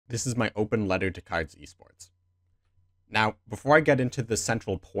This is my open letter to KARDS Esports. Now, before I get into the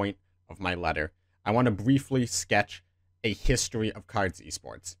central point of my letter, I want to briefly sketch a history of KARDS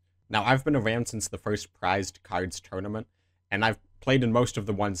Esports. Now, I've been around since the first prized KARDS tournament, and I've played in most of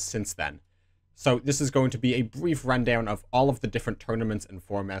the ones since then. So this is going to be a brief rundown of all of the different tournaments and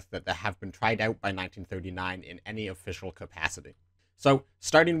formats that have been tried out by 1939 in any official capacity. So,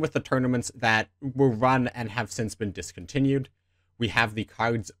 starting with the tournaments that were run and have since been discontinued, we have the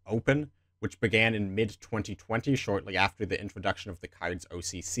KARDS Open, which began in mid-2020, shortly after the introduction of the KARDS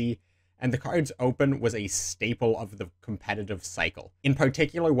OCC, and the KARDS Open was a staple of the competitive cycle. In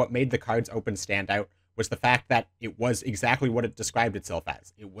particular, what made the KARDS Open stand out was the fact that it was exactly what it described itself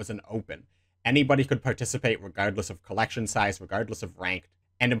as. It was an open. Anybody could participate regardless of collection size, regardless of rank,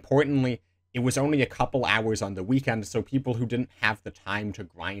 and importantly, it was only a couple hours on the weekend, so people who didn't have the time to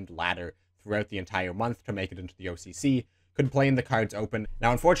grind ladder throughout the entire month to make it into the OCC could play in the KARDS Open.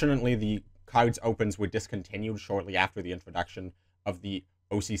 Now, unfortunately, the KARDS Opens were discontinued shortly after the introduction of the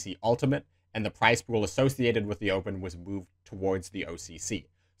OCC Ultimate, and the prize pool associated with the Open was moved towards the OCC.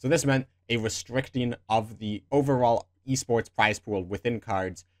 So this meant a restricting of the overall esports prize pool within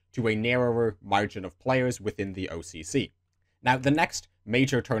KARDS to a narrower margin of players within the OCC. Now, the next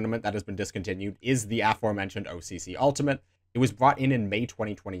major tournament that has been discontinued is the aforementioned OCC Ultimate. It was brought in May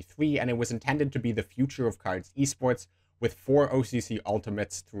 2023, and it was intended to be the future of KARDS Esports, with 4 OCC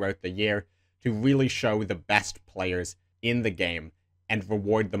Ultimates throughout the year to really show the best players in the game and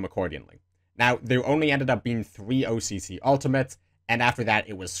reward them accordingly. Now, there only ended up being 3 OCC Ultimates, and after that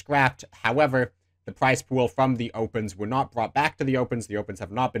it was scrapped. However, the prize pool from the Opens were not brought back to the Opens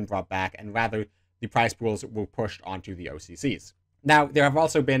have not been brought back, and rather, the prize pools were pushed onto the OCCs. Now, there have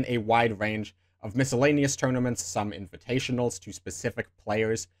also been a wide range of miscellaneous tournaments, some invitationals to specific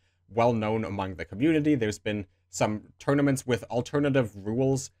players well known among the community. There's been some tournaments with alternative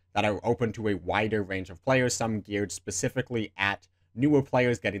rules that are open to a wider range of players, some geared specifically at newer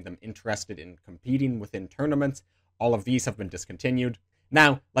players, getting them interested in competing within tournaments. All of these have been discontinued.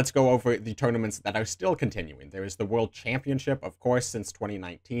 Now, let's go over the tournaments that are still continuing. There is the World Championship, of course, since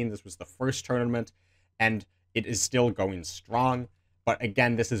 2019. This was the first tournament, and it is still going strong. But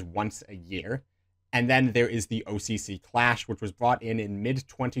again, this is once a year. And then there is the OCC Clash, which was brought in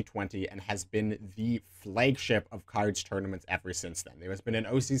mid-2020 and has been the flagship of KARDS tournaments ever since then. There has been an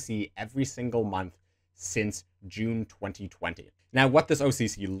OCC every single month since June 2020. Now, what this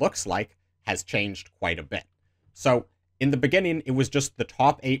OCC looks like has changed quite a bit. So, in the beginning, it was just the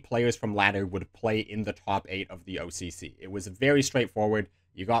top 8 players from ladder would play in the top 8 of the OCC. It was very straightforward.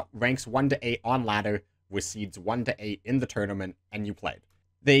 You got ranks 1 to 8 on ladder, with seeds 1 to 8 in the tournament, and you played.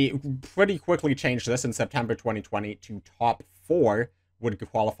 They pretty quickly changed this in September 2020 to top 4 would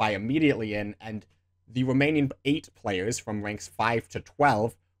qualify immediately in, and the remaining 8 players from ranks 5 to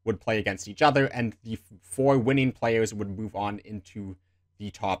 12 would play against each other, and the 4 winning players would move on into the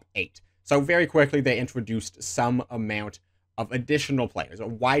top 8. So very quickly, they introduced some amount of additional players,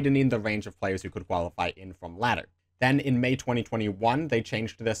 widening the range of players who could qualify in from ladder. Then in May 2021, they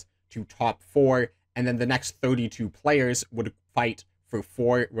changed this to top 4, and then the next 32 players would fight for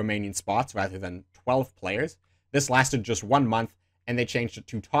 4 remaining spots rather than 12 players. This lasted just 1 month, and they changed it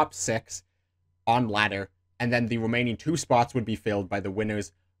to top 6 on ladder, and then the remaining 2 spots would be filled by the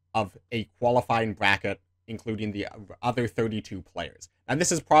winners of a qualifying bracket, including the other 32 players. Now,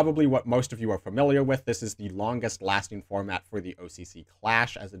 this is probably what most of you are familiar with. This is the longest lasting format for the OCC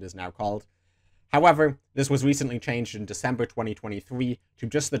Clash, as it is now called. However, this was recently changed in December 2023 to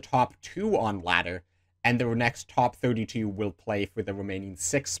just the top 2 on ladder, and the next top 32 will play for the remaining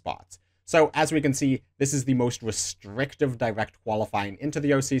 6 spots. So, as we can see, this is the most restrictive direct qualifying into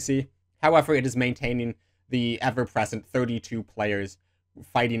the OCC. However, it is maintaining the ever-present 32 players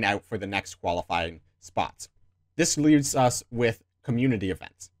fighting out for the next qualifying spots. This leaves us with community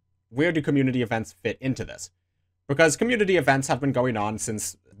events. Where do community events fit into this? Because community events have been going on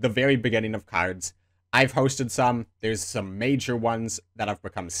since the very beginning of KARDS. I've hosted some. There's some major ones that have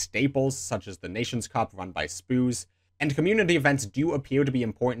become staples, such as the Nations Cup run by Spoos. And community events do appear to be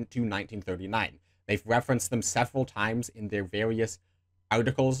important to 1939. They've referenced them several times in their various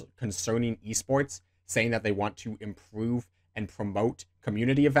articles concerning esports, saying that they want to improve and promote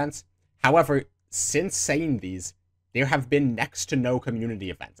community events. However, since saying these, there have been next to no community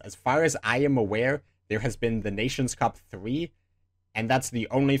events. As far as I am aware, there has been the Nations Cup 3, and that's the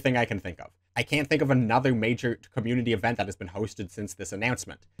only thing I can think of. I can't think of another major community event that has been hosted since this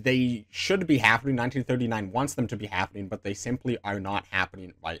announcement. They should be happening. 1939 wants them to be happening, but they simply are not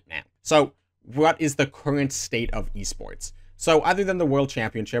happening right now. So, what is the current state of esports? So, other than the World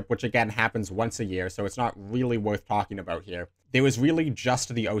Championship, which again happens once a year, so it's not really worth talking about here, there was really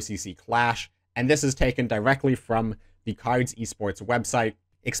just the OCC Clash, and this is taken directly from the KARDS Esports website,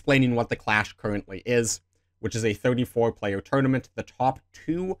 explaining what the Clash currently is, which is a 34-player tournament. The top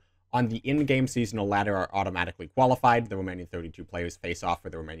 2 on the in-game seasonal ladder are automatically qualified. The remaining 32 players face off for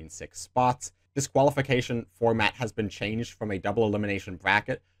the remaining 6 spots. This qualification format has been changed from a double elimination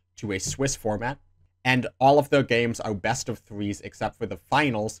bracket to a Swiss format, and all of the games are best of 3s except for the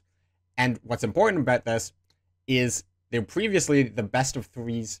finals. And what's important about this is previously the best of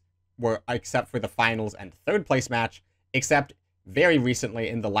 3s were except for the finals and 3rd place match, except very recently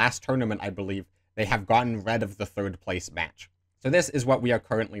in the last tournament, I believe, they have gotten rid of the 3rd place match. So this is what we are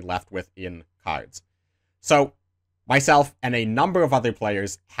currently left with in KARDS. So myself and a number of other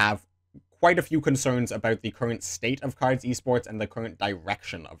players have quite a few concerns about the current state of KARDS Esports and the current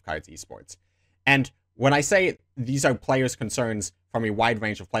direction of KARDS Esports. And when I say these are players' concerns from a wide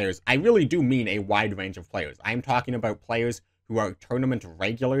range of players, I really do mean a wide range of players. I'm talking about players who are tournament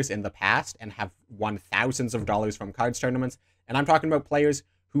regulars in the past and have won thousands of dollars from KARDS tournaments, and I'm talking about players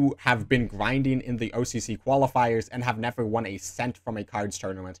who have been grinding in the OCC qualifiers and have never won a cent from a KARDS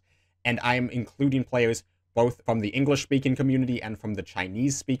tournament. And I'm including players both from the English-speaking community and from the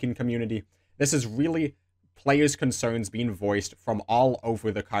Chinese-speaking community. This is really players' concerns being voiced from all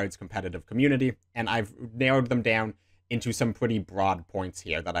over the KARDS competitive community, and I've narrowed them down into some pretty broad points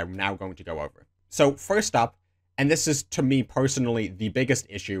here that I'm now going to go over. So first up, and this is to me personally the biggest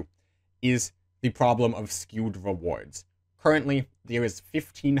issue, is the problem of skewed rewards. Currently, there is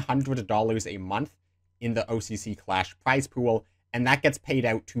 $1,500 a month in the OCC Clash prize pool, and that gets paid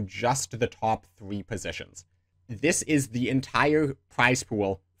out to just the top 3 positions. This is the entire prize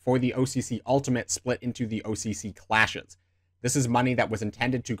pool for the OCC Ultimate split into the OCC Clashes. This is money that was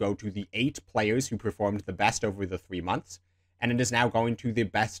intended to go to the 8 players who performed the best over the 3 months, and it is now going to the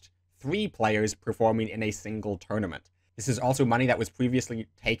best 3 players performing in a single tournament. This is also money that was previously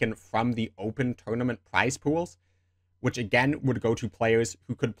taken from the open tournament prize pools, which again would go to players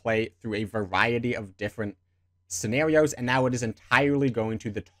who could play through a variety of different scenarios, and now it is entirely going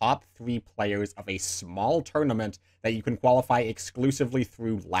to the top 3 players of a small tournament that you can qualify exclusively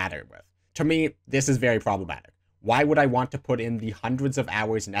through ladder with. To me, this is very problematic. Why would I want to put in the hundreds of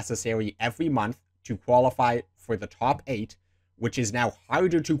hours necessary every month to qualify for the top 8, which is now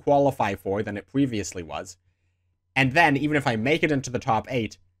harder to qualify for than it previously was, and then, even if I make it into the top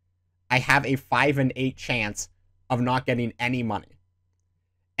 8, I have a 5 in 8 chance of not getting any money.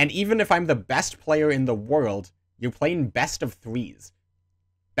 And even if I'm the best player in the world, you're playing best of 3s.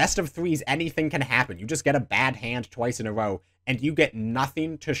 Best of 3s, anything can happen. You just get a bad hand twice in a row, and you get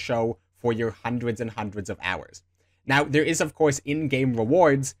nothing to show for your hundreds and hundreds of hours. Now, there is, of course, in-game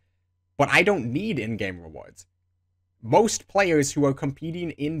rewards, but I don't need in-game rewards. Most players who are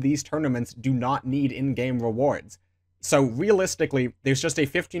competing in these tournaments do not need in-game rewards. So realistically, there's just a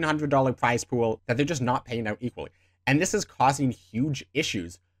 $1,500 prize pool that they're just not paying out equally. And this is causing huge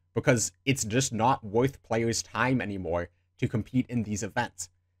issues because it's just not worth players' time anymore to compete in these events.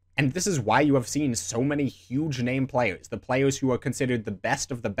 And this is why you have seen so many huge name players, the players who are considered the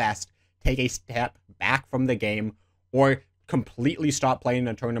best of the best, take a step back from the game or completely stop playing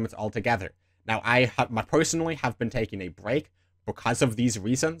in tournaments altogether. Now, I personally have been taking a break because of these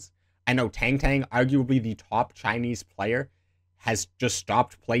reasons. I know Tang Tang, arguably the top Chinese player, has just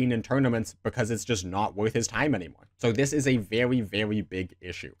stopped playing in tournaments because it's just not worth his time anymore. So this is a very, very big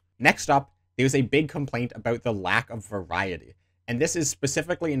issue. Next up, there's a big complaint about the lack of variety. And this is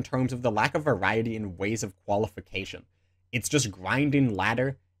specifically in terms of the lack of variety in ways of qualification. It's just grinding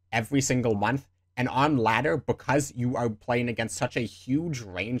ladder every single month. And on ladder, because you are playing against such a huge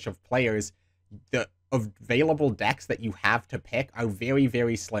range of players, the available decks that you have to pick are very,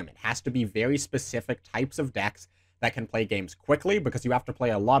 very slim. It has to be very specific types of decks that can play games quickly because you have to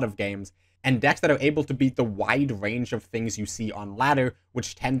play a lot of games, and decks that are able to beat the wide range of things you see on ladder,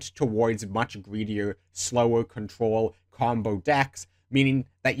 which tend towards much greedier, slower control combo decks, meaning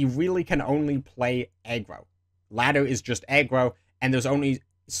that you really can only play aggro. Ladder is just aggro, and there's only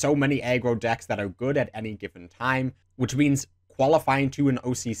so many aggro decks that are good at any given time, which means qualifying to an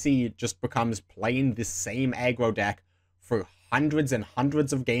OCC just becomes playing the same aggro deck for hundreds and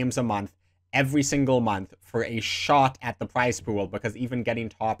hundreds of games a month, every single month, for a shot at the prize pool, because even getting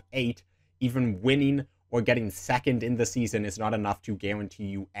top 8, even winning or getting second in the season is not enough to guarantee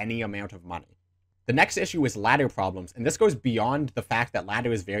you any amount of money. The next issue is ladder problems, and this goes beyond the fact that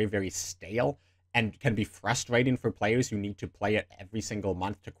ladder is very, very stale and can be frustrating for players who need to play it every single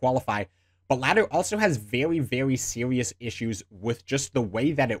month to qualify. But ladder also has very, very serious issues with just the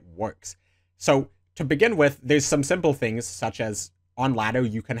way that it works. So, to begin with, there's some simple things, such as on ladder,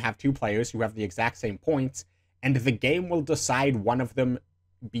 you can have 2 players who have the exact same points, and the game will decide one of them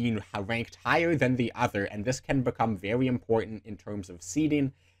being ranked higher than the other, and this can become very important in terms of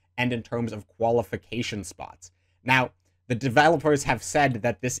seeding and in terms of qualification spots. Now, the developers have said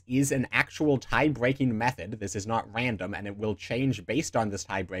that this is an actual tie-breaking method. This is not random, and it will change based on this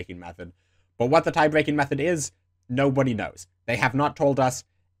tie-breaking method. But what the tie-breaking method is, nobody knows. They have not told us,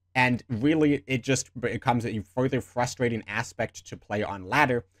 and really, it becomes a further frustrating aspect to play on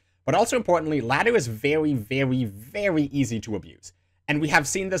ladder. But also importantly, ladder is very, very, very easy to abuse. And we have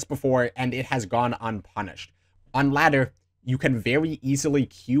seen this before, and it has gone unpunished. On ladder, you can very easily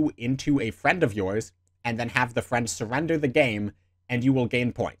queue into a friend of yours, and then have the friend surrender the game, and you will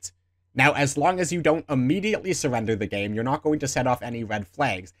gain points. Now, as long as you don't immediately surrender the game, you're not going to set off any red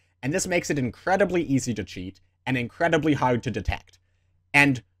flags, and this makes it incredibly easy to cheat, and incredibly hard to detect.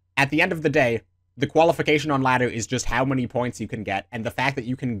 And at the end of the day, the qualification on ladder is just how many points you can get, and the fact that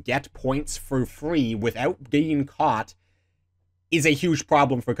you can get points for free without being caught is a huge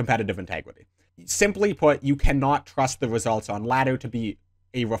problem for competitive integrity. Simply put, you cannot trust the results on ladder to be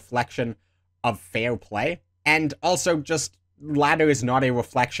a reflection of fair play, and also just ladder is not a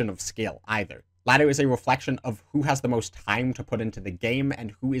reflection of skill either. Ladder is a reflection of who has the most time to put into the game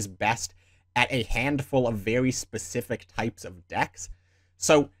and who is best at a handful of very specific types of decks.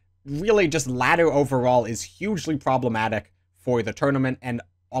 So really just ladder overall is hugely problematic for the tournament, and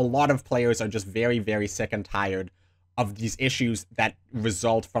a lot of players are just very, very sick and tired of these issues that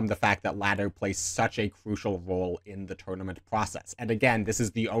result from the fact that ladder plays such a crucial role in the tournament process. And again, this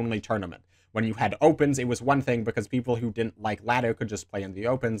is the only tournament. When you had opens, it was one thing because people who didn't like ladder could just play in the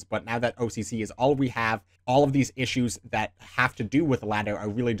opens, but now that OCC is all we have, all of these issues that have to do with ladder are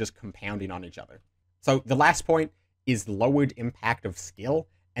really just compounding on each other. So the last point is lowered impact of skill,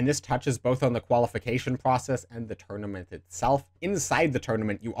 and this touches both on the qualification process and the tournament itself. Inside the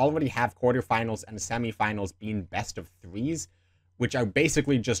tournament, you already have quarterfinals and semifinals being best of threes, which are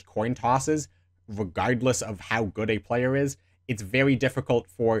basically just coin tosses, regardless of how good a player is. It's very difficult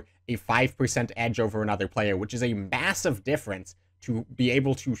for a 5% edge over another player, which is a massive difference to be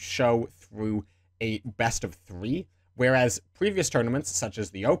able to show through a best of three, whereas previous tournaments, such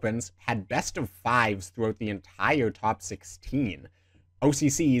as the Opens, had best of fives throughout the entire top 16.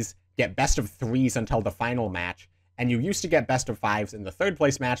 OCCs get best of threes until the final match, and you used to get best of fives in the third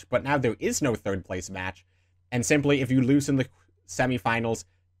place match, but now there is no third place match, and simply if you lose in the semifinals,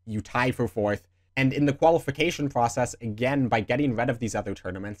 you tie for fourth. And in the qualification process, again, by getting rid of these other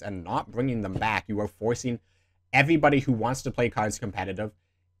tournaments and not bringing them back, you are forcing everybody who wants to play cards competitive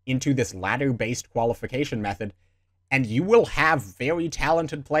into this ladder-based qualification method, and you will have very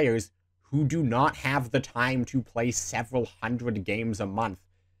talented players who do not have the time to play several hundred games a month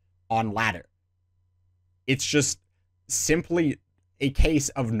on ladder. It's just simply a case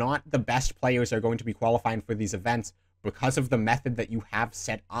of not the best players are going to be qualifying for these events because of the method that you have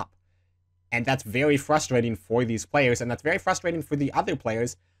set up. And that's very frustrating for these players, and that's very frustrating for the other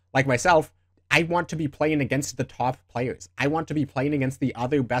players, like myself. I want to be playing against the top players. I want to be playing against the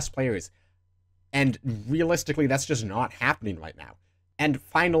other best players. And realistically, that's just not happening right now. And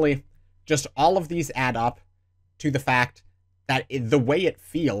finally, just all of these add up to the fact that the way it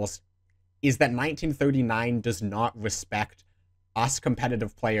feels is that 1939 does not respect us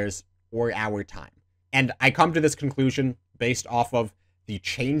competitive players or our time. And I come to this conclusion based off of the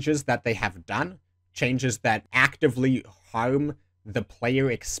changes that they have done, changes that actively harm the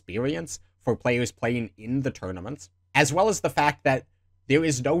player experience for players playing in the tournaments, as well as the fact that there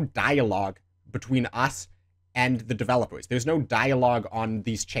is no dialogue between us and the developers. There's no dialogue on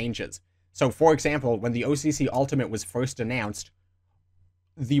these changes. So, for example, when the OCC Ultimate was first announced,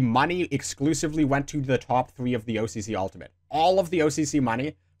 the money exclusively went to the top three of the OCC Ultimate. All of the OCC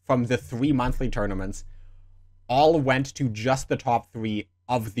money from the 3 monthly tournaments all went to just the top three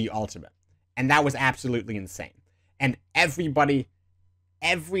of the Ultimate. And that was absolutely insane. And everybody,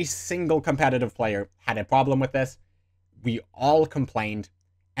 every single competitive player had a problem with this. We all complained,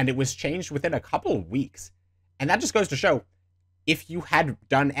 and it was changed within a couple of weeks. And that just goes to show, if you had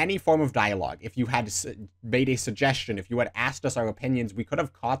done any form of dialogue, if you had made a suggestion, if you had asked us our opinions, we could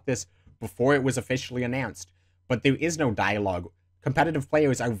have caught this before it was officially announced. But there is no dialogue. Competitive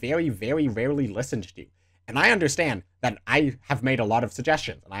players are very, very rarely listened to. And I understand that I have made a lot of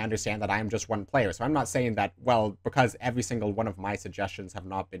suggestions, and I understand that I am just one player. So I'm not saying that, well, because every single one of my suggestions have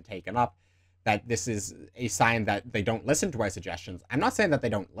not been taken up, that this is a sign that they don't listen to our suggestions. I'm not saying that they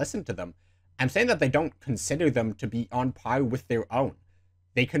don't listen to them. I'm saying that they don't consider them to be on par with their own.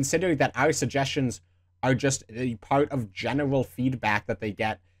 They consider that our suggestions are just a part of general feedback that they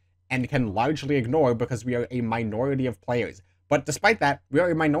get and can largely ignore because we are a minority of players. But despite that, we are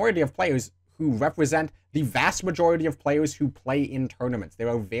a minority of players who represent the vast majority of players who play in tournaments. There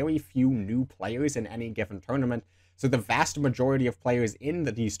are very few new players in any given tournament, so the vast majority of players in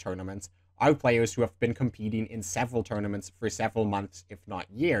these tournaments are players who have been competing in several tournaments for several months, if not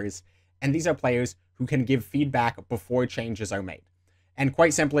years, and these are players who can give feedback before changes are made. And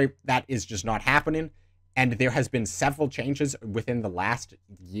quite simply, that is just not happening, and there has been several changes within the last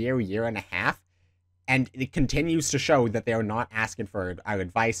year and a half, and it continues to show that they are not asking for our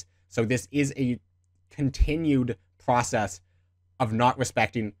advice. So this is a continued process of not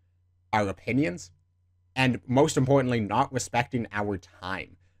respecting our opinions, and most importantly, not respecting our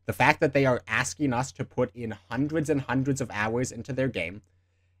time. The fact that they are asking us to put in hundreds and hundreds of hours into their game,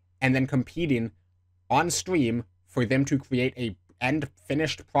 and then competing on stream for them to create a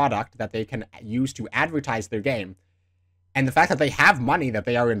end-finished product that they can use to advertise their game, and the fact that they have money that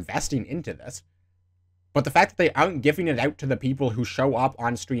they are investing into this, but the fact that they aren't giving it out to the people who show up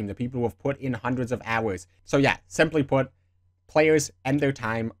on stream, the people who have put in hundreds of hours. So yeah, simply put, players and their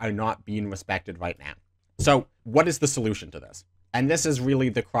time are not being respected right now. So what is the solution to this? And this is really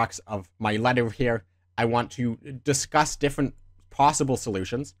the crux of my letter here. I want to discuss different possible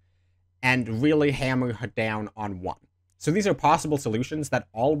solutions and really hammer down on one. So these are possible solutions that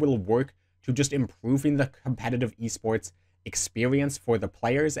all will work to just improving the competitive esports experience for the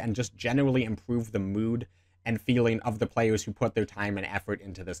players and just generally improve the mood and feeling of the players who put their time and effort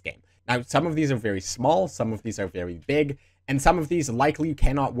into this game. Now, some of these are very small, some of these are very big, and some of these likely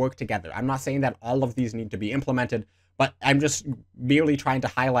cannot work together. I'm not saying that all of these need to be implemented, but I'm just merely trying to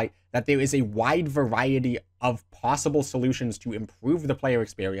highlight that there is a wide variety of possible solutions to improve the player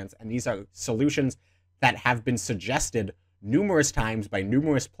experience, and these are solutions that have been suggested numerous times by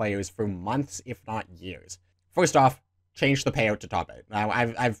numerous players for months, if not years. First off, change the payout to top 8. Now,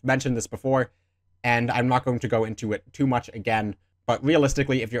 I've mentioned this before, and I'm not going to go into it too much again, but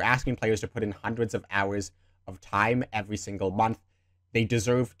realistically, if you're asking players to put in hundreds of hours of time every single month, they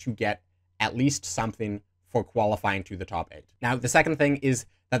deserve to get at least something for qualifying to the top 8. Now, the second thing is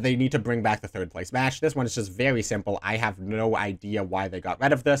that they need to bring back the third place match. This one is just very simple. I have no idea why they got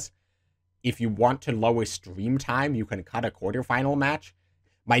rid of this. If you want to lower stream time, you can cut a quarterfinal match.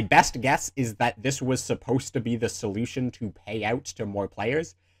 My best guess is that this was supposed to be the solution to pay out to more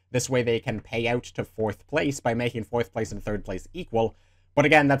players. This way they can pay out to 4th place by making 4th place and 3rd place equal. But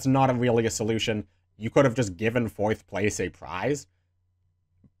again, that's not really a solution. You could have just given 4th place a prize.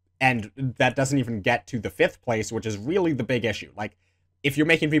 And that doesn't even get to the 5th place, which is really the big issue. Like, if you're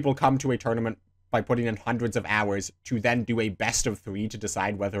making people come to a tournament by putting in hundreds of hours to then do a best of 3 to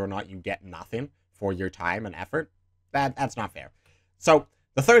decide whether or not you get nothing for your time and effort, that's not fair. So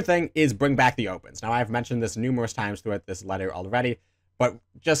the third thing is bring back the opens. Now, I've mentioned this numerous times throughout this letter already, but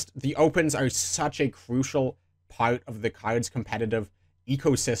just the opens are such a crucial part of the KARDS competitive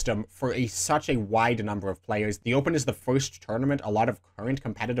ecosystem for such a wide number of players. The Open is the first tournament a lot of current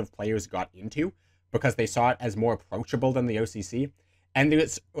competitive players got into because they saw it as more approachable than the OCC. And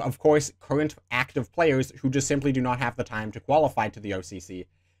there's, of course, current active players who just simply do not have the time to qualify to the OCC,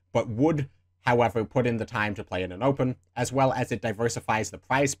 but would, however, put in the time to play in an Open, as well as it diversifies the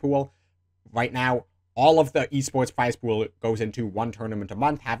prize pool. Right now, all of the esports prize pool goes into one tournament a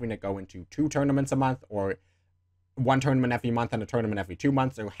month, having it go into 2 tournaments a month, or 1 tournament every month and a tournament every 2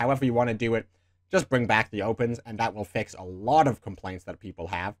 months, or however you want to do it. Just bring back the Opens, and that will fix a lot of complaints that people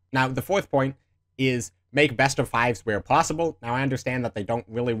have. Now, the fourth point is make best of 5s where possible. Now, I understand that they don't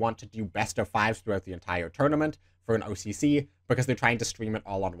really want to do best of 5s throughout the entire tournament for an OCC because they're trying to stream it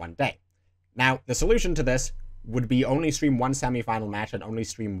all on one day. Now, the solution to this would be only stream 1 semifinal match and only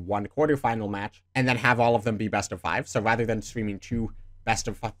stream 1 quarterfinal match, and then have all of them be best of 5. So rather than streaming 2 best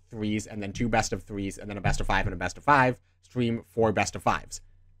of 3s and then 2 best of 3s and then a best of 5 and a best of 5, stream 4 best of 5s.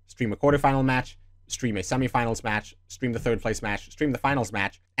 Stream a quarterfinal match, stream a semifinals match, stream the 3rd place match, stream the finals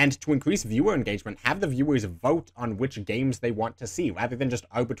match, and to increase viewer engagement, have the viewers vote on which games they want to see, rather than just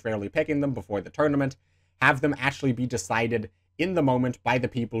arbitrarily picking them before the tournament. Have them actually be decided in the moment by the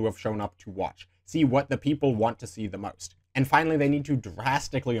people who have shown up to watch. See what the people want to see the most. And finally, they need to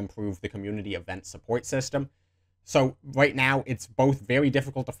drastically improve the community event support system. So right now, it's both very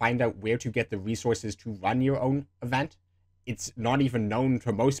difficult to find out where to get the resources to run your own event. It's not even known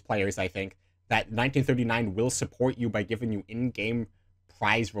to most players, I think, that 1939 will support you by giving you in-game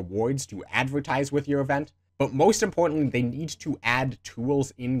prize rewards to advertise with your event. But most importantly, they need to add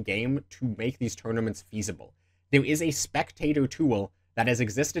tools in-game to make these tournaments feasible. There is a spectator tool that has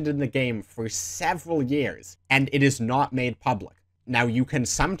existed in the game for several years, and it is not made public. Now, you can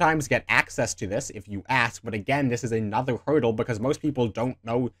sometimes get access to this if you ask, but again, this is another hurdle because most people don't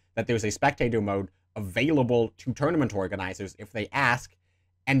know that there's a spectator mode available to tournament organizers if they ask,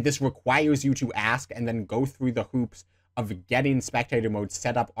 And this requires you to ask and then go through the hoops of getting spectator mode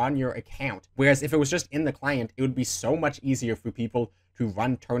set up on your account. Whereas if it was just in the client, it would be so much easier for people to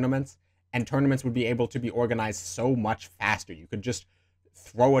run tournaments, and tournaments would be able to be organized so much faster. You could just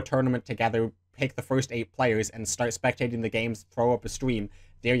throw a tournament together, pick the first 8 players, and start spectating the games, throw up a stream.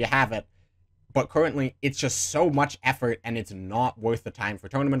 There you have it. But currently, it's just so much effort, and it's not worth the time for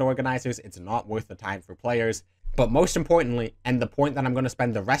tournament organizers. It's not worth the time for players. But most importantly, and the point that I'm going to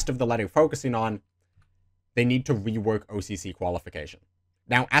spend the rest of the letter focusing on, they need to rework OCC qualification.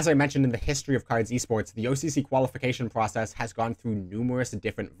 Now, as I mentioned in the history of KARDS Esports, the OCC qualification process has gone through numerous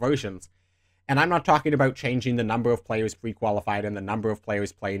different versions. And I'm not talking about changing the number of players pre-qualified and the number of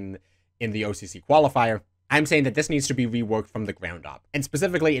players playing in the OCC qualifier. I'm saying that this needs to be reworked from the ground up. And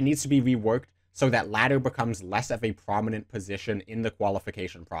specifically, it needs to be reworked so that ladder becomes less of a prominent position in the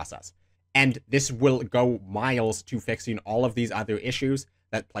qualification process. And this will go miles to fixing all of these other issues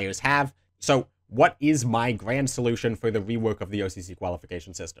that players have. So what is my grand solution for the rework of the OCC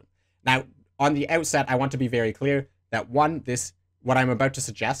qualification system? Now, on the outset, I want to be very clear that one, what I'm about to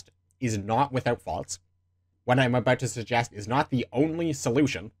suggest is not without faults. What I'm about to suggest is not the only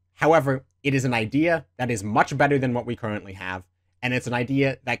solution. However, it is an idea that is much better than what we currently have, and it's an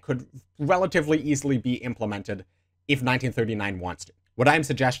idea that could relatively easily be implemented if 1939 wants to. What I'm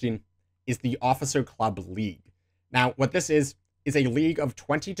suggesting is the Officer Club League. Now, what this is a league of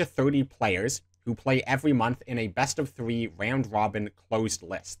 20 to 30 players who play every month in a best-of-3 round-robin closed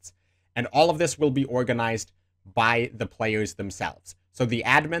lists. And all of this will be organized by the players themselves. So the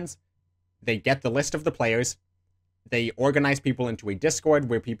admins, they get the list of the players, they organize people into a Discord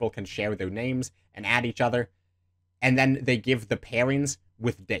where people can share their names and add each other, and then they give the pairings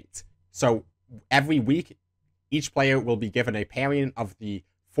with dates. So every week, each player will be given a pairing of the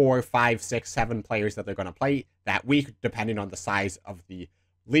 4, 5, 6, 7 players that they're going to play that week, depending on the size of the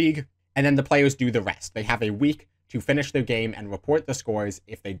league. And then the players do the rest. They have a week to finish their game and report the scores.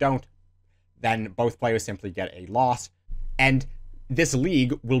 If they don't, then both players simply get a loss. And this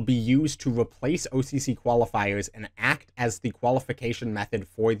league will be used to replace OCC qualifiers and act as the qualification method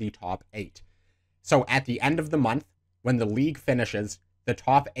for the top 8. So at the end of the month, when the league finishes, the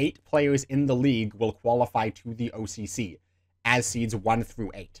top 8 players in the league will qualify to the OCC as seeds 1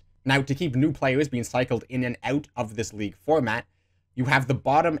 through 8. Now, to keep new players being cycled in and out of this league format, you have the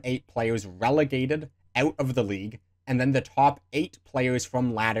bottom 8 players relegated out of the league, and then the top 8 players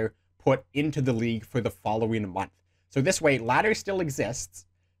from ladder put into the league for the following month. So this way, ladder still exists.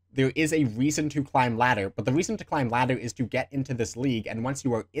 There is a reason to climb ladder, but the reason to climb ladder is to get into this league, and once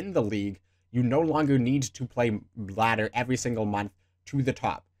you are in the league, you no longer need to play ladder every single month to the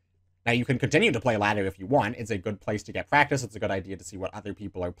top. Now, you can continue to play ladder if you want. It's a good place to get practice. It's a good idea to see what other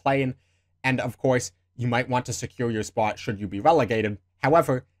people are playing. And of course, you might want to secure your spot should you be relegated.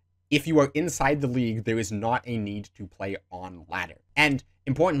 However, if you are inside the league, there is not a need to play on ladder. And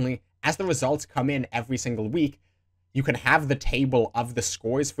importantly, as the results come in every single week, you can have the table of the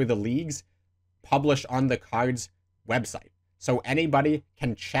scores for the leagues published on the KARDS website. So anybody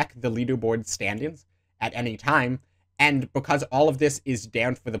can check the leaderboard standings at any time. And because all of this is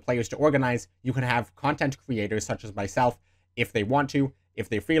down for the players to organize, you can have content creators such as myself, if they want to, if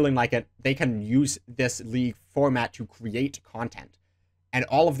they're feeling like it, they can use this league format to create content. And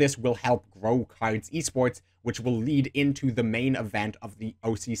all of this will help grow KARDS Esports, which will lead into the main event of the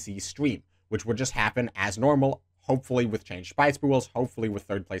OCC stream, which will just happen as normal, hopefully with changed prize pools, hopefully with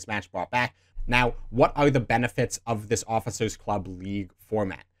third place match brought back. Now, what are the benefits of this Officers Club League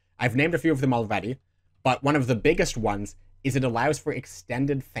format? I've named a few of them already, but one of the biggest ones is it allows for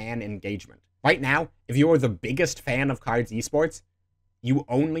extended fan engagement. Right now, if you are the biggest fan of KARDS Esports, you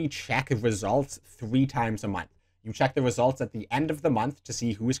only check results 3 times a month. You check the results at the end of the month to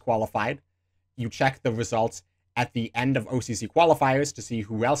see who is qualified. You check the results at the end of OCC qualifiers to see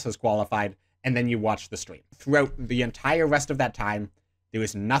who else has qualified, and then you watch the stream. Throughout the entire rest of that time, there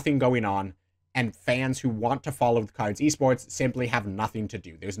is nothing going on, and fans who want to follow KARDS Esports simply have nothing to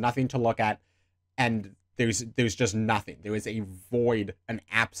do. There's nothing to look at, and there's just nothing. There is a void, an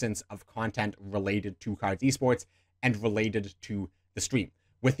absence of content related to KARDS Esports and related to the stream.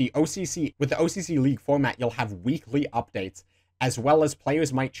 With the OCC League format, you'll have weekly updates, as well as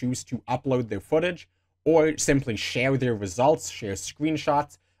players might choose to upload their footage or simply share their results, share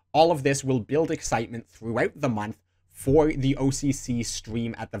screenshots. All of this will build excitement throughout the month for the OCC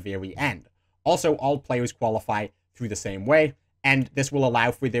stream at the very end. Also, all players qualify through the same way, and this will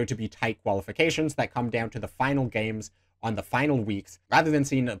allow for there to be tight qualifications that come down to the final games on the final weeks, rather than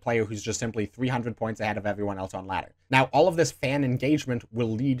seeing a player who's just simply 300 points ahead of everyone else on ladder. Now, all of this fan engagement will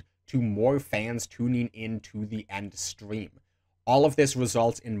lead to more fans tuning into the end stream. all of this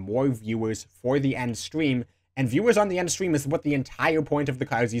results in more viewers for the end stream, and viewers on the end stream is what the entire point of the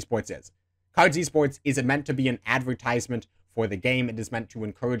KARDS Esports is. KARDS Esports is meant to be an advertisement for the game. It is meant to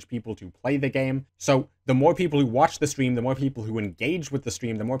encourage people to play the game. So the more people who watch the stream, the more people who engage with the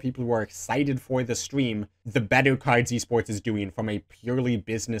stream, the more people who are excited for the stream, the better KARDS Esports is doing from a purely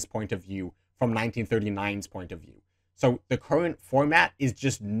business point of view, from 1939's point of view. So the current format is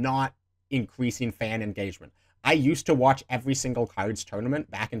just not increasing fan engagement. I used to watch every single KARDS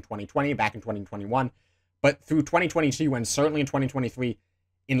tournament back in 2020, back in 2021, but through 2022 and certainly in 2023,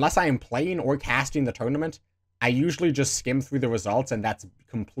 unless I am playing or casting the tournament, I usually just skim through the results and that's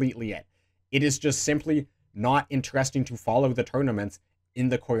completely it. It is just simply not interesting to follow the tournaments in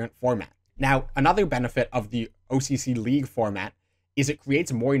the current format. Now, another benefit of the OCC League format is it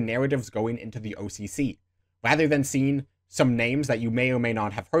creates more narratives going into the OCC. Rather than seeing some names that you may or may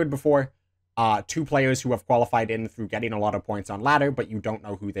not have heard before, 2 players who have qualified in through getting a lot of points on ladder, but you don't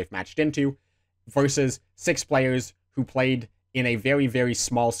know who they've matched into, versus 6 players who played in a very, very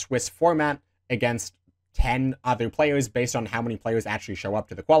small Swiss format against 10 other players based on how many players actually show up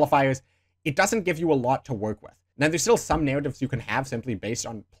to the qualifiers. It doesn't give you a lot to work with. Now, there's still some narratives you can have simply based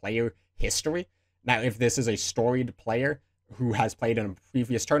on player history. Now, if this is a storied player who has played in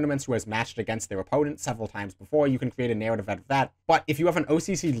previous tournaments, who has matched against their opponent several times before, you can create a narrative out of that. But if you have an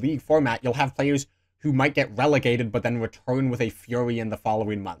OCC League format, you'll have players who might get relegated but then return with a fury in the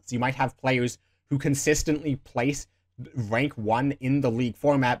following months. You might have players who consistently place rank 1 in the league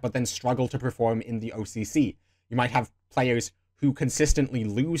format but then struggle to perform in the OCC. You might have players who consistently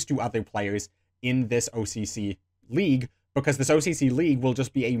lose to other players in this OCC league because this OCC league will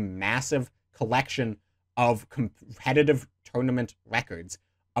just be a massive collection of competitive tournament records,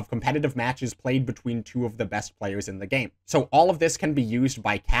 of competitive matches played between 2 of the best players in the game. So all of this can be used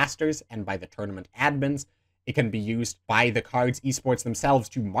by casters and by the tournament admins. It can be used by the KARDS Esports themselves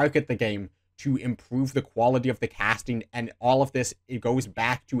to market the game, to improve the quality of the casting, and all of this, it goes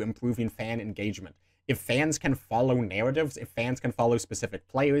back to improving fan engagement. If fans can follow narratives, if fans can follow specific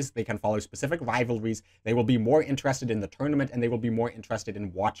players, they can follow specific rivalries, they will be more interested in the tournament and they will be more interested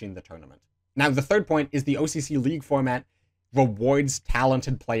in watching the tournament. Now, the third point is the OCC League format rewards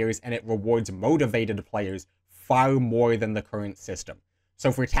talented players and it rewards motivated players far more than the current system.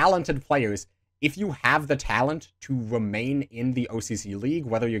 So for talented players, if you have the talent to remain in the OCC League,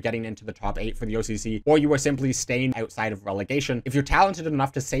 whether you're getting into the top 8 for the OCC or you are simply staying outside of relegation, if you're talented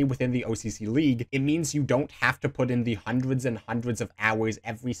enough to stay within the OCC League, it means you don't have to put in the hundreds and hundreds of hours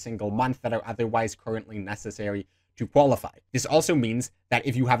every single month that are otherwise currently necessary to qualify. This also means that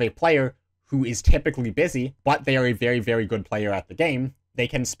if you have a player who is typically busy, but they are a very, very good player at the game, they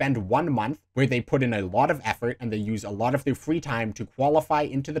can spend 1 month where they put in a lot of effort and they use a lot of their free time to qualify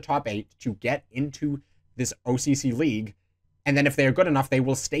into the top 8 to get into this OCC League. And then if they're good enough, they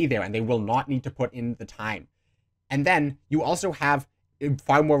will stay there and they will not need to put in the time. And then you also have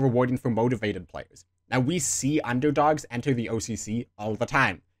far more rewarding for motivated players. Now, we see underdogs enter the OCC all the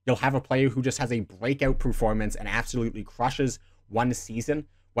time. You'll have a player who just has a breakout performance and absolutely crushes one season,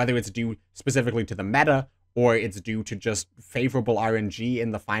 whether it's due specifically to the meta or it's due to just favorable RNG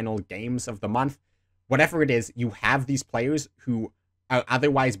in the final games of the month. Whatever it is, you have these players who are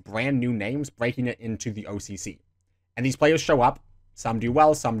otherwise brand new names breaking it into the OCC. And these players show up, some do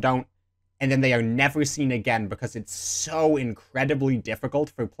well, some don't, and then they are never seen again because it's so incredibly difficult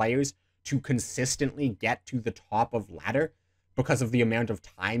for players to consistently get to the top of ladder because of the amount of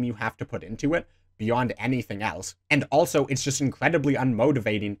time you have to put into it beyond anything else. And also, it's just incredibly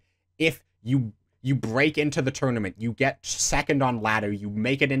unmotivating if you break into the tournament, you get second on ladder, you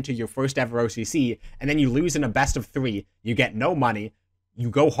make it into your first ever OCC, and then you lose in a best of 3, you get no money, you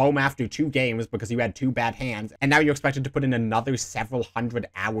go home after 2 games because you had 2 bad hands, and now you're expected to put in another several hundred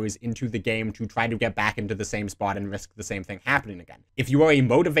hours into the game to try to get back into the same spot and risk the same thing happening again. If you are a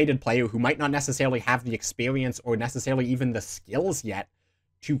motivated player who might not necessarily have the experience or necessarily even the skills yet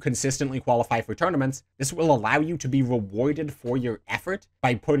to consistently qualify for tournaments, this will allow you to be rewarded for your effort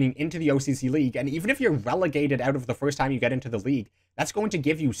by putting into the OCC League. And even if you're relegated out of the first time you get into the league, that's going to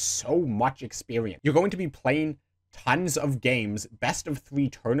give you so much experience. You're going to be playing tons of games, best of 3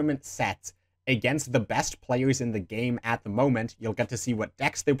 tournament sets against the best players in the game at the moment. You'll get to see what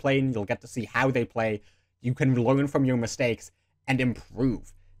decks they're playing. You'll get to see how they play. You can learn from your mistakes and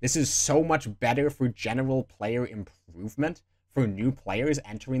improve. This is so much better for general player improvement for new players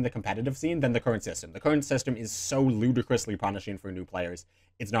entering the competitive scene than the current system. The current system is so ludicrously punishing for new players,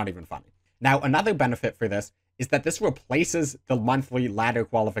 it's not even funny. Now, another benefit for this is that this replaces the monthly ladder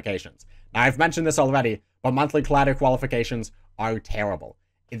qualifications. Now, I've mentioned this already, but monthly ladder qualifications are terrible.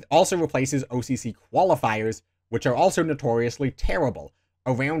 It also replaces OCC qualifiers, which are also notoriously terrible.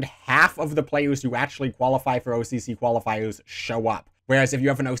 Around half of the players who actually qualify for OCC qualifiers show up. Whereas if you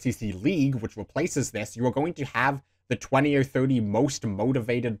have an OCC league, which replaces this, you are going to have the 20 or 30 most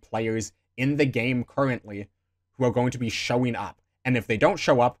motivated players in the game currently who are going to be showing up. And if they don't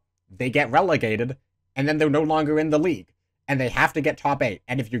show up, they get relegated, and then they're no longer in the league. And they have to get top 8.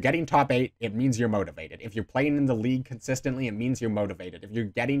 And if you're getting top 8, it means you're motivated. If you're playing in the league consistently, it means you're motivated. If you're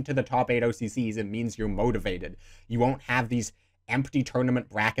getting to the top 8 OCCs, it means you're motivated. You won't have these empty tournament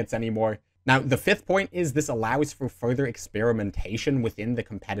brackets anymore. Now, the fifth point is this allows for further experimentation within the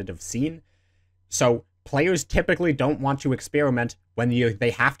competitive scene. So players typically don't want to experiment when they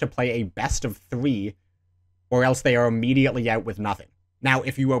have to play a best of 3, or else they are immediately out with nothing. Now,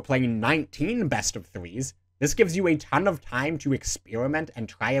 if you are playing 19 best of 3s, this gives you a ton of time to experiment and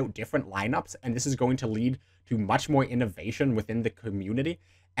try out different lineups, and this is going to lead to much more innovation within the community.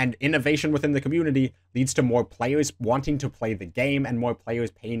 And innovation within the community leads to more players wanting to play the game and more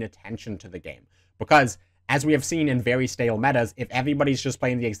players paying attention to the game. Because, as we have seen in very stale metas, if everybody's just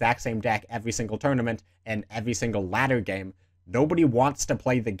playing the exact same deck every single tournament and every single ladder game, nobody wants to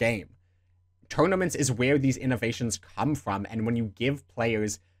play the game. Tournaments is where these innovations come from, and when you give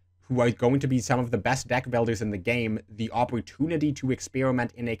players who are going to be some of the best deck builders in the game the opportunity to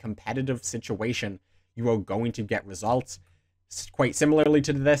experiment in a competitive situation, you are going to get results. Quite similarly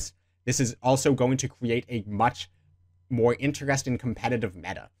to this is also going to create a much more interesting competitive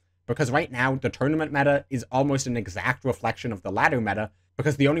meta. Because right now, the tournament meta is almost an exact reflection of the ladder meta,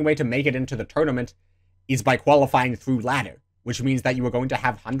 because the only way to make it into the tournament is by qualifying through ladder, which means that you are going to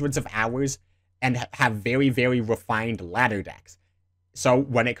have hundreds of hours and have very, very refined ladder decks. So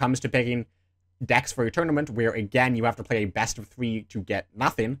when it comes to picking decks for a tournament, where again, you have to play a best of 3 to get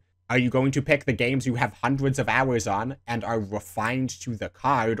nothing, are you going to pick the games you have hundreds of hours on and are refined to the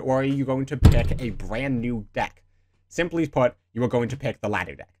card, or are you going to pick a brand new deck? Simply put, you are going to pick the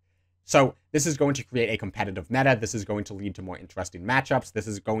ladder deck. So this is going to create a competitive meta. This is going to lead to more interesting matchups. This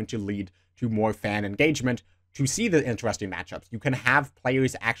is going to lead to more fan engagement to see the interesting matchups. You can have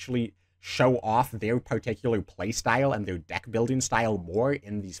players actually show off their particular play style and their deck building style more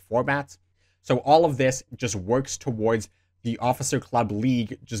in these formats. So all of this just works towards the Officer Club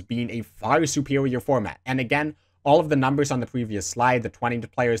League just being a far superior format. And again, all of the numbers on the previous slide, the 20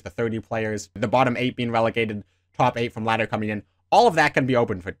 players, the 30 players, the bottom 8 being relegated, top 8 from ladder coming in, all of that can be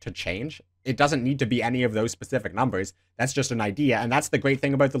open to change. It doesn't need to be any of those specific numbers. That's just an idea. And that's the great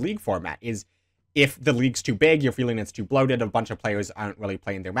thing about the league format is if the league's too big, you're feeling it's too bloated, a bunch of players aren't really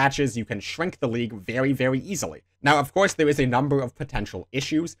playing their matches, you can shrink the league very, very easily. Now, of course, there is a number of potential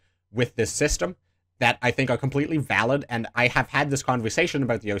issues with this system that I think are completely valid, and I have had this conversation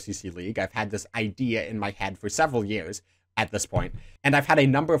about the OCC League. I've had this idea in my head for several years at this point, and I've had a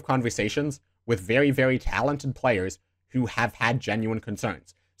number of conversations with very, very talented players who have had genuine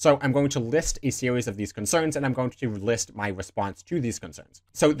concerns. So I'm going to list a series of these concerns, and I'm going to list my response to these concerns.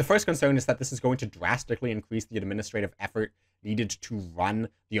 So the first concern is that this is going to drastically increase the administrative effort needed to run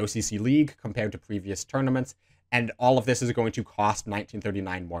the OCC League compared to previous tournaments, and all of this is going to cost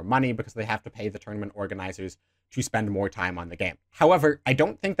 1939 more money because they have to pay the tournament organizers to spend more time on the game. However, I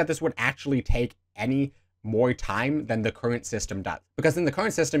don't think that this would actually take any more time than the current system does. Because in the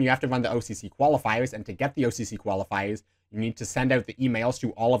current system, you have to run the OCC qualifiers, and to get the OCC qualifiers, you need to send out the emails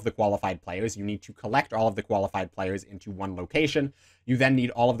to all of the qualified players. You need to collect all of the qualified players into one location. You then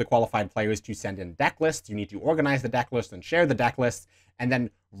need all of the qualified players to send in deck lists. You need to organize the deck lists and share the deck lists, and then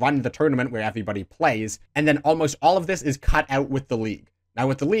run the tournament where everybody plays. And then almost all of this is cut out with the league. Now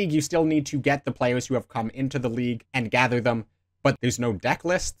with the league, you still need to get the players who have come into the league and gather them, but there's no deck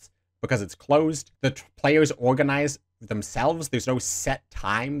lists because it's closed. The players organize themselves. There's no set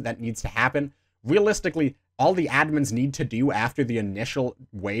time that needs to happen. Realistically, all the admins need to do after the initial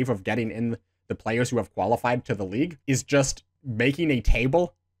wave of getting in the players who have qualified to the league is just making a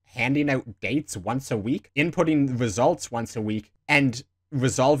table, handing out dates once a week, inputting results once a week, and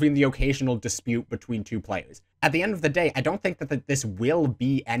resolving the occasional dispute between two players. At the end of the day, I don't think that this will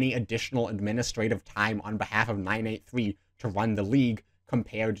be any additional administrative time on behalf of 983 to run the league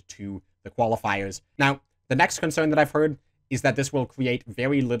compared to the qualifiers. Now, the next concern that I've heard is that this will create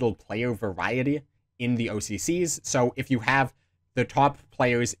very little player variety in the OCCs. So if you have the top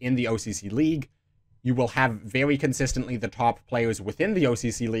players in the OCC League, you will have very consistently the top players within the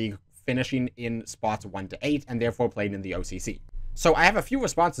OCC League finishing in spots 1 to 8 and therefore playing in the OCC. So I have a few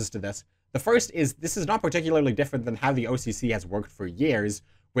responses to this. The first is this is not particularly different than how the OCC has worked for years,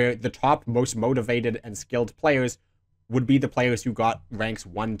 where the top most motivated and skilled players would be the players who got ranks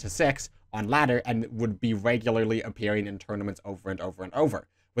 1 to 6 on ladder and would be regularly appearing in tournaments over and over and over.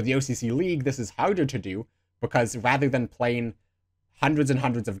 With the OCC League, this is harder to do because rather than playing hundreds and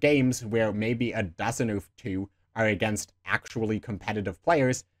hundreds of games where maybe a dozen or two are against actually competitive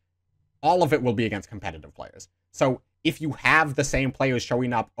players, all of it will be against competitive players. So if you have the same players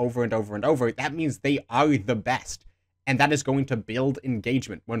showing up over and over and over, that means they are the best. And that is going to build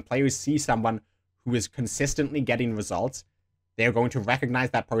engagement. When players see someone who is consistently getting results, they're going to recognize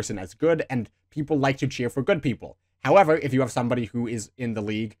that person as good, and people like to cheer for good people. However, if you have somebody who is in the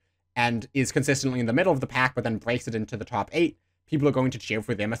league and is consistently in the middle of the pack, but then breaks it into the top 8, people are going to cheer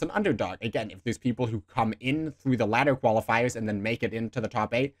for them as an underdog. Again, if there's people who come in through the ladder qualifiers and then make it into the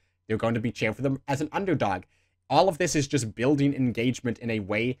top 8, they're going to be cheered for them as an underdog. All of this is just building engagement in a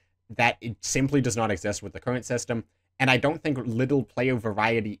way that it simply does not exist with the current system. And I don't think little player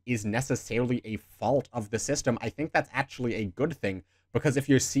variety is necessarily a fault of the system. I think that's actually a good thing, because if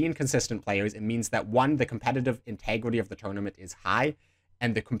you're seeing consistent players, it means that, one, the competitive integrity of the tournament is high,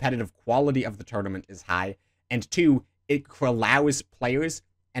 and the competitive quality of the tournament is high, and two, it allows players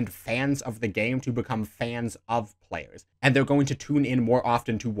and fans of the game to become fans of players, and they're going to tune in more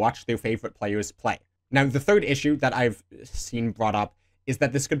often to watch their favorite players play. Now, the third issue that I've seen brought up is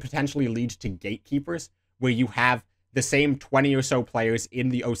that this could potentially lead to gatekeepers, where you have the same 20 or so players in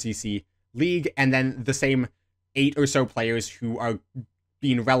the OCC league, and then the same 8 or so players who are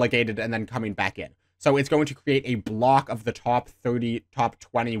being relegated and then coming back in. So it's going to create a block of the top 30, top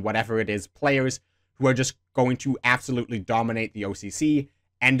 20, whatever it is, players who are just going to absolutely dominate the OCC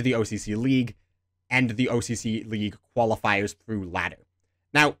and the OCC league and the OCC league qualifiers through ladder.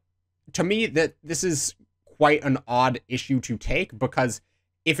 Now, to me, this is quite an odd issue to take, because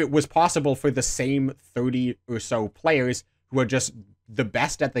if it was possible for the same 30 or so players who are just the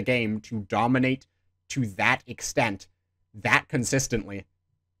best at the game to dominate to that extent, that consistently,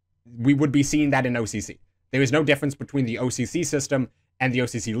 we would be seeing that in OCC. There is no difference between the OCC system and the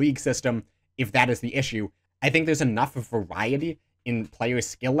OCC league system if that is the issue. I think there's enough variety in player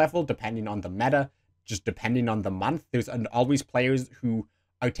skill level depending on the meta, just depending on the month. There's always players who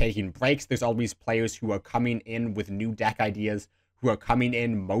are taking breaks. There's always players who are coming in with new deck ideas, who are coming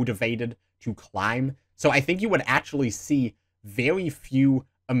in motivated to climb. So I think you would actually see very few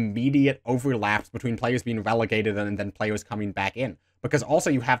immediate overlaps between players being relegated and then players coming back in. Because also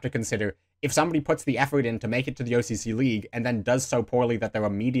you have to consider, if somebody puts the effort in to make it to the OCC league and then does so poorly that they're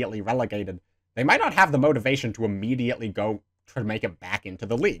immediately relegated, they might not have the motivation to immediately go to make it back into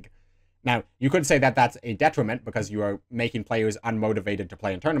the league. Now, you could say that that's a detriment because you are making players unmotivated to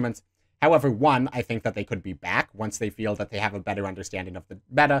play in tournaments. However, one, I think that they could be back once they feel that they have a better understanding of the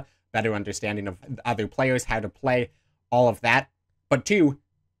meta, better understanding of other players, how to play, all of that. But two,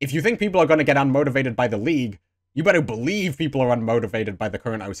 if you think people are going to get unmotivated by the league, you better believe people are unmotivated by the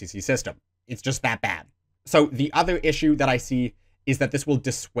current OCC system. It's just that bad. So the other issue that I see is that this will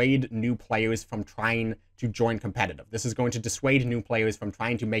dissuade new players from trying to join competitive. This is going to dissuade new players from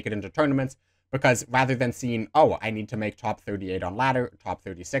trying to make it into tournaments, because rather than seeing, oh, I need to make top 38 on ladder, top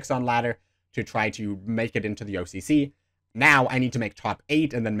 36 on ladder to try to make it into the OCC, now I need to make top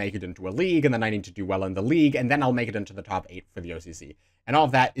 8 and then make it into a league, and then I need to do well in the league, and then I'll make it into the top 8 for the OCC. And all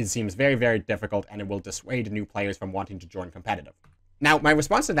of that seems very, very difficult, and it will dissuade new players from wanting to join competitive. Now, my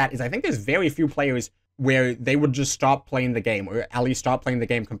response to that is I think there's very few players where they would just stop playing the game, or at least stop playing the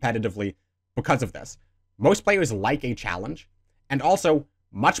game competitively because of this. Most players like a challenge, and also,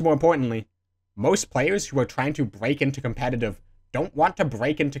 much more importantly, most players who are trying to break into competitive don't want to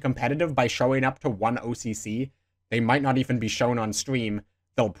break into competitive by showing up to one OCC. They might not even be shown on stream.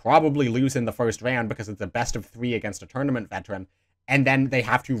 They'll probably lose in the first round because it's a best of 3 against a tournament veteran, and then they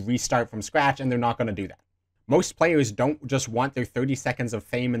have to restart from scratch, and they're not going to do that. Most players don't just want their 30 seconds of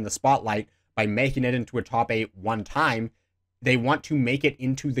fame in the spotlight by making it into a top 8 one time. They want to make it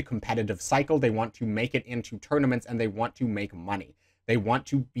into the competitive cycle, they want to make it into tournaments, and they want to make money. They want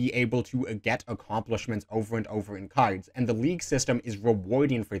to be able to get accomplishments over and over in cards, and the league system is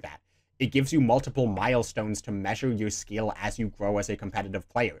rewarding for that. It gives you multiple milestones to measure your skill as you grow as a competitive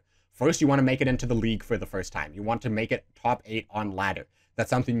player. First, you want to make it into the league for the first time. You want to make it top 8 on ladder.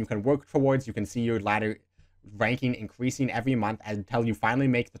 That's something you can work towards. You can see your ladder ranking increasing every month until you finally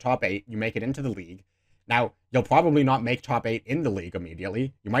make the top 8. You make it into the league. Now, you'll probably not make top 8 in the league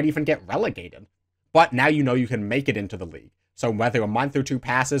immediately. You might even get relegated. But now you know you can make it into the league. So whether a month or 2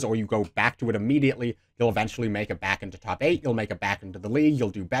 passes or you go back to it immediately, you'll eventually make it back into top 8. You'll make it back into the league. You'll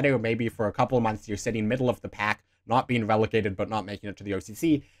do better. Maybe for a couple of months, you're sitting middle of the pack, not being relegated, but not making it to the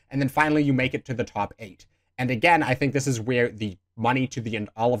OCC. And then finally, you make it to the top 8. And again, I think this is where the money to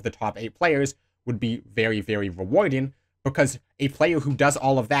all of the top 8 players would be very, very rewarding, because a player who does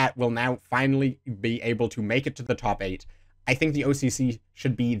all of that will now finally be able to make it to the top 8, I think the OCC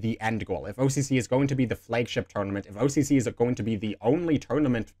should be the end goal. If OCC is going to be the flagship tournament, if OCC is going to be the only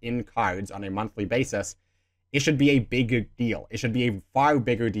tournament in cards on a monthly basis, it should be a bigger deal. It should be a far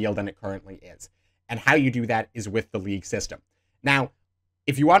bigger deal than it currently is. And how you do that is with the league system. Now,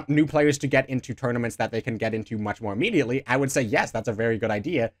 if you want new players to get into tournaments that they can get into much more immediately, I would say, yes, that's a very good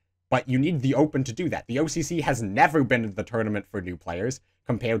idea, but you need the Open to do that. The OCC has never been the tournament for new players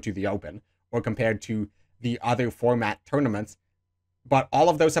compared to the Open or compared to the other format tournaments, but all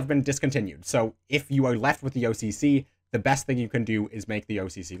of those have been discontinued. So if you are left with the OCC, the best thing you can do is make the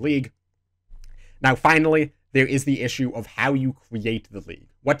OCC League. Now, finally, there is the issue of how you create the league.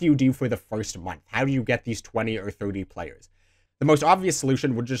 What do you do for the first month? How do you get these 20 or 30 players? The most obvious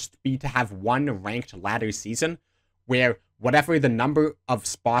solution would just be to have one ranked ladder season where whatever the number of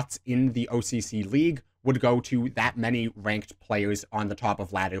spots in the OCC League would go to that many ranked players on the top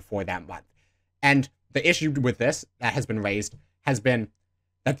of ladder for that month. And the issue with this that has been raised has been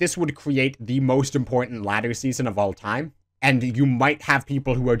that this would create the most important ladder season of all time, and you might have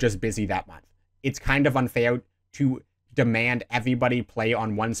people who are just busy that month. It's kind of unfair to demand everybody play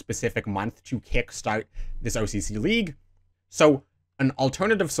on one specific month to kickstart this OCC League. So an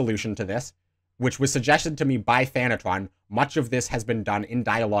alternative solution to this, which was suggested to me by Thanatron, much of this has been done in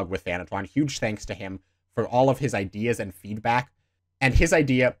dialogue with Thanatron. Huge thanks to him for all of his ideas and feedback. And his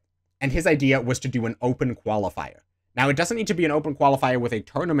idea was to do an open qualifier. Now, it doesn't need to be an open qualifier with a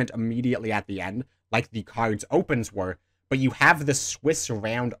tournament immediately at the end, like the KARDS Opens were, but you have the Swiss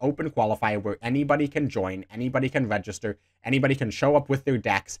round open qualifier where anybody can join, anybody can register, anybody can show up with their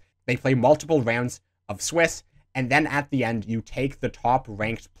decks. They play multiple rounds of Swiss, and then at the end, you take the top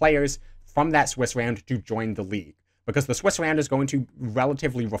ranked players from that Swiss round to join the league. Because the Swiss round is going to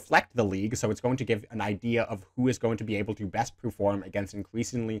relatively reflect the league, so it's going to give an idea of who is going to be able to best perform against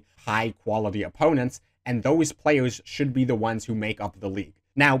increasingly high-quality opponents, and those players should be the ones who make up the league.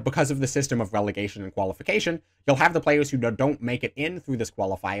 Now, because of the system of relegation and qualification, you'll have the players who don't make it in through this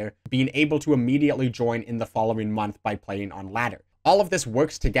qualifier being able to immediately join in the following month by playing on ladder. All of this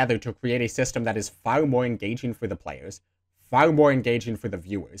works together to create a system that is far more engaging for the players, far more engaging for the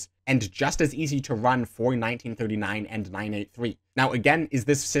viewers, and just as easy to run for 1939 and 983. Now, again, is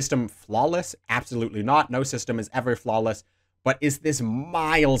this system flawless? Absolutely not. No system is ever flawless. But is this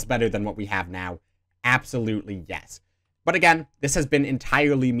miles better than what we have now? Absolutely yes. But again, this has been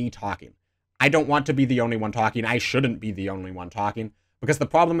entirely me talking. I don't want to be the only one talking. I shouldn't be the only one talking, because the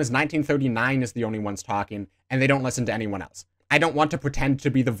problem is 1939 is the only ones talking, and they don't listen to anyone else. I don't want to pretend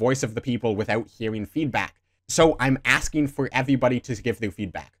to be the voice of the people without hearing feedback. So I'm asking for everybody to give their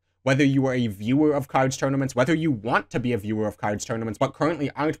feedback. Whether you are a viewer of cards tournaments, whether you want to be a viewer of cards tournaments, but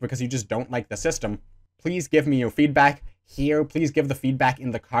currently aren't because you just don't like the system, please give me your feedback here. Please give the feedback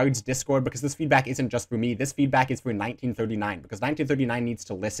in the Cards Discord, because this feedback isn't just for me. This feedback is for 1939, because 1939 needs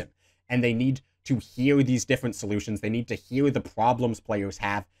to listen, and they need to hear these different solutions. They need to hear the problems players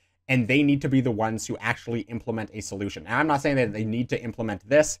have, and they need to be the ones who actually implement a solution. And I'm not saying that they need to implement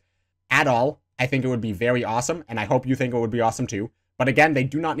this at all. I think it would be very awesome, and I hope you think it would be awesome too. But again, they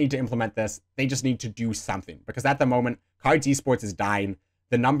do not need to implement this. They just need to do something, because at the moment, KARDS Esports is dying.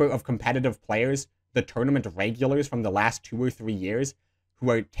 The number of competitive players, the tournament regulars from the last 2 or 3 years who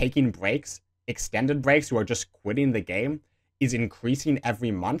are taking breaks, extended breaks, who are just quitting the game, is increasing every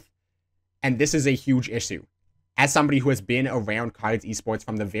month. And this is a huge issue. As somebody who has been around KARDS Esports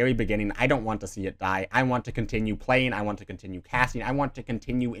from the very beginning, I don't want to see it die. I want to continue playing. I want to continue casting. I want to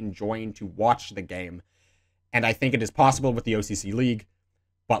continue enjoying to watch the game. And I think it is possible with the OCC League.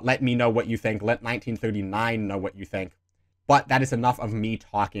 But let me know what you think. Let 1939 know what you think. But that is enough of me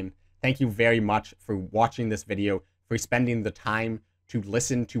talking. Thank you very much for watching this video, for spending the time to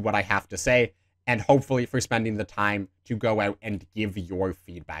listen to what I have to say, and hopefully for spending the time to go out and give your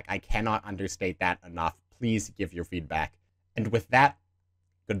feedback. I cannot understate that enough. Please give your feedback. And with that,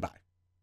 goodbye.